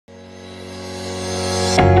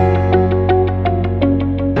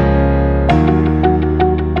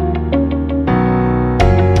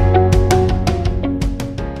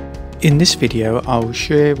In this video, I'll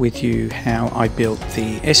share with you how I built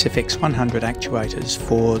the SFX100 actuators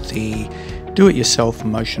for the do-it-yourself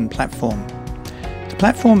motion platform. The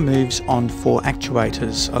platform moves on 4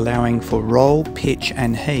 actuators, allowing for roll, pitch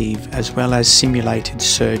and heave, as well as simulated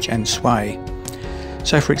surge and sway.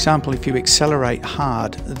 So for example, if you accelerate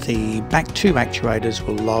hard, the back 2 actuators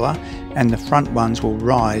will lower and the front ones will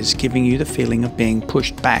rise, giving you the feeling of being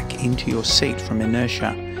pushed back into your seat from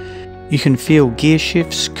inertia. You can feel gear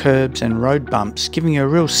shifts, curbs and road bumps, giving you a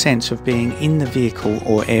real sense of being in the vehicle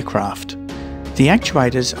or aircraft. The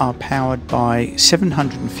actuators are powered by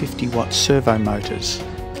 750 watt servo motors.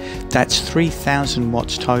 That's 3000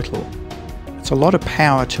 watts total. It's a lot of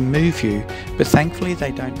power to move you, but thankfully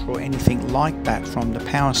they don't draw anything like that from the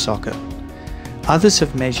power socket. Others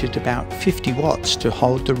have measured about 50 watts to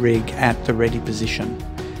hold the rig at the ready position,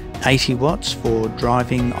 80 watts for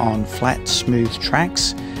driving on flat, smooth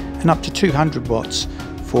tracks, and up to 200 watts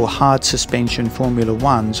for hard suspension Formula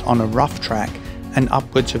 1s on a rough track, and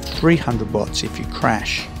upwards of 300 watts if you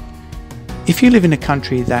crash. If you live in a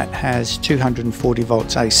country that has 240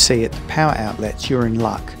 volts AC at the power outlets, you're in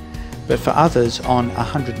luck. But for others on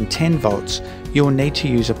 110 volts, you'll need to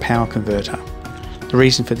use a power converter. The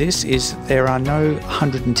reason for this is there are no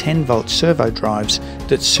 110 volt servo drives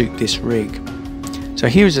that suit this rig. So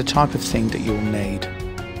here is the type of thing that you'll need.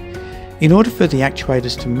 In order for the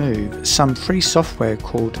actuators to move, some free software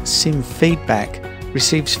called SimFeedback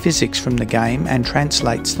receives physics from the game and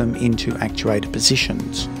translates them into actuator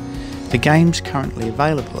positions. The games currently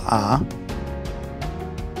available are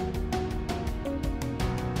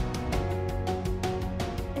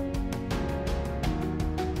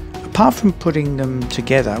Apart from putting them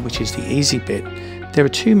together, which is the easy bit, there are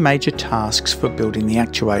 2 major tasks for building the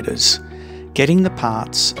actuators: getting the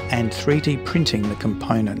parts and 3D printing the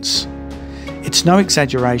components. It's no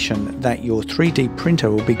exaggeration that your 3D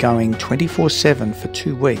printer will be going 24/7 for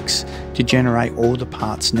 2 weeks to generate all the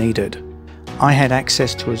parts needed. I had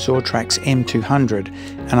access to a Zortrax M200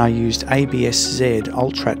 and I used ABS-Z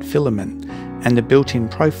Ultrat filament and the built-in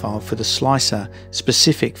profile for the slicer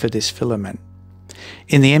specific for this filament.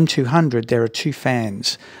 In the M200 there are 2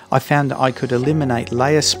 fans. I found that I could eliminate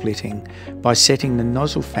layer splitting by setting the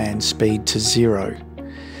nozzle fan speed to 0.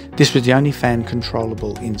 This was the only fan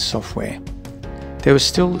controllable in software. There was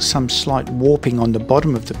still some slight warping on the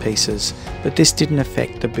bottom of the pieces, but this didn't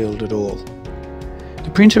affect the build at all.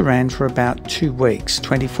 The printer ran for about 2 weeks,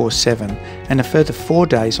 24/7, and a further 4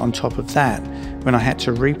 days on top of that when I had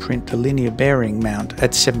to reprint the linear bearing mount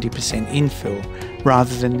at 70% infill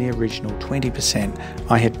rather than the original 20%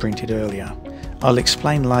 I had printed earlier. I'll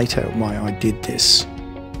explain later why I did this.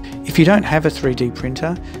 If you don't have a 3D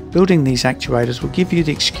printer, building these actuators will give you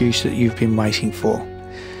the excuse that you've been waiting for.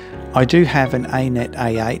 I do have an ANET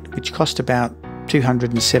A8 which cost about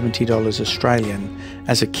 $270 Australian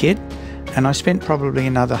as a kit, and I spent probably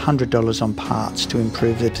another $100 on parts to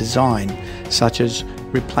improve the design, such as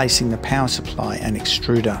replacing the power supply and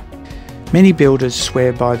extruder. Many builders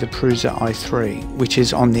swear by the Prusa i3, which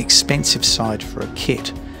is on the expensive side for a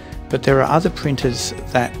kit, but there are other printers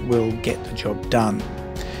that will get the job done.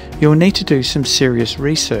 You'll need to do some serious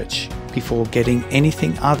research before getting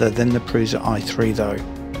anything other than the Prusa i3 though.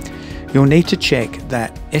 You'll need to check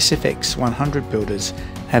that SFX100 builders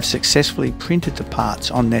have successfully printed the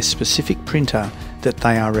parts on their specific printer that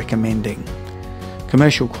they are recommending.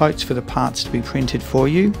 Commercial quotes for the parts to be printed for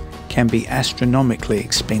you can be astronomically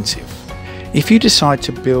expensive. If you decide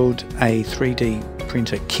to build a 3D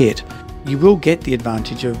printer kit, you will get the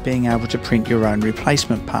advantage of being able to print your own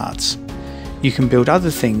replacement parts. You can build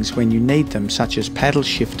other things when you need them, such as paddle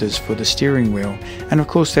shifters for the steering wheel, and of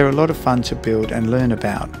course they're a lot of fun to build and learn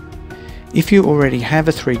about. If you already have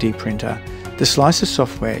a 3D printer, the slicer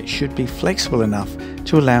software should be flexible enough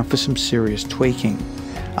to allow for some serious tweaking.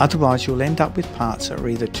 Otherwise you'll end up with parts that are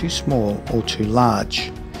either too small or too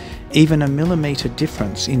large. Even a millimetre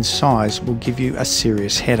difference in size will give you a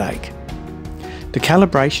serious headache. The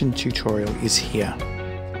calibration tutorial is here.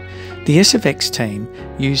 The SFX team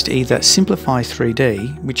used either Simplify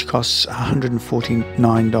 3D, which costs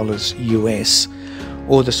 $149 US,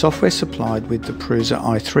 or the software supplied with the Prusa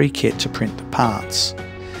i3 kit to print the parts.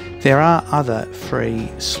 There are other free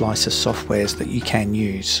slicer softwares that you can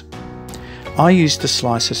use. I used the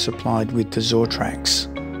slicer supplied with the Zortrax.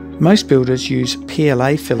 Most builders use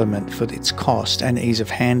PLA filament for its cost and ease of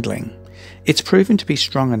handling. It's proven to be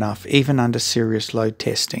strong enough even under serious load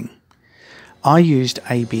testing. I used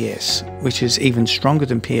ABS, which is even stronger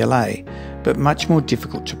than PLA, but much more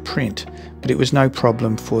difficult to print, but it was no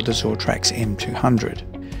problem for the Zortrax M200.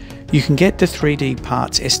 You can get the 3D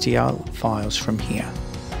parts STL files from here.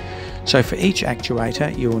 So for each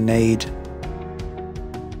actuator you'll need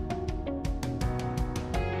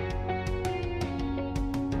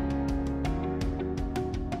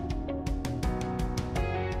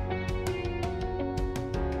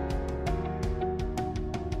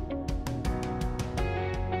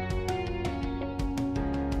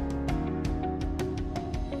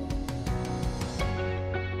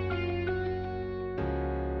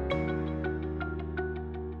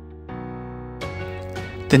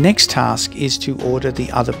The next task is to order the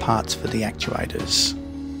other parts for the actuators.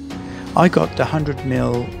 I got the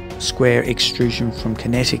 100mm square extrusion from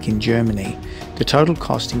Kinetic in Germany. The total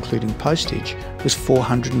cost including postage was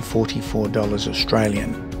 $444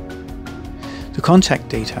 Australian. The contact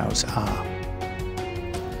details are: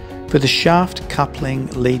 for the shaft, coupling,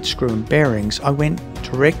 lead screw and bearings, I went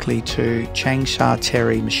directly to Changsha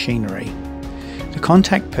Terry Machinery. The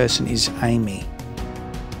contact person is Amy.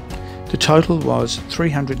 The total was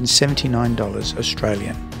 $379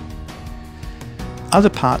 Australian. Other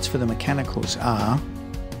parts for the mechanicals are: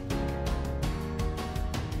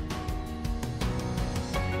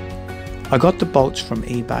 I got the bolts from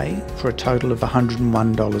eBay for a total of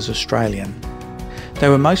 $101 Australian. They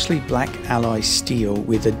were mostly black alloy steel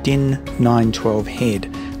with a DIN 912 head,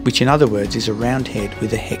 which in other words is a round head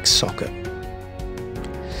with a hex socket.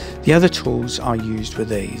 The other tools I used were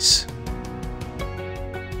these: